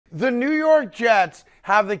The New York Jets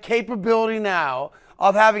have the capability now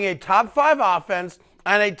of having a top 5 offense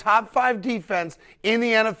and a top 5 defense in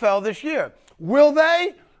the NFL this year. Will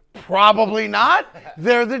they? Probably not.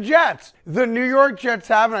 They're the Jets. The New York Jets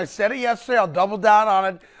have, and I said it yesterday, I'll double down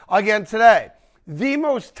on it again today, the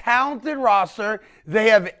most talented roster they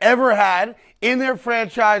have ever had in their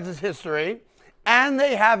franchise's history, and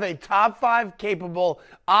they have a top 5 capable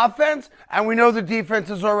offense, and we know the defense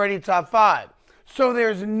is already top 5. So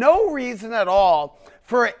there's no reason at all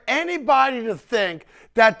for anybody to think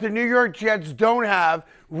that the New York Jets don't have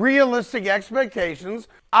realistic expectations.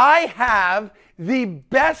 I have the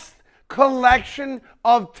best collection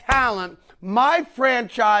of talent my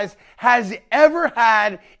franchise has ever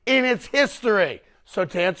had in its history. So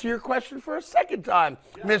to answer your question for a second time,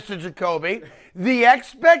 Mr. Jacoby, the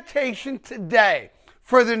expectation today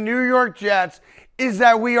for the New York Jets is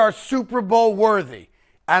that we are Super Bowl worthy.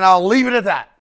 And I'll leave it at that.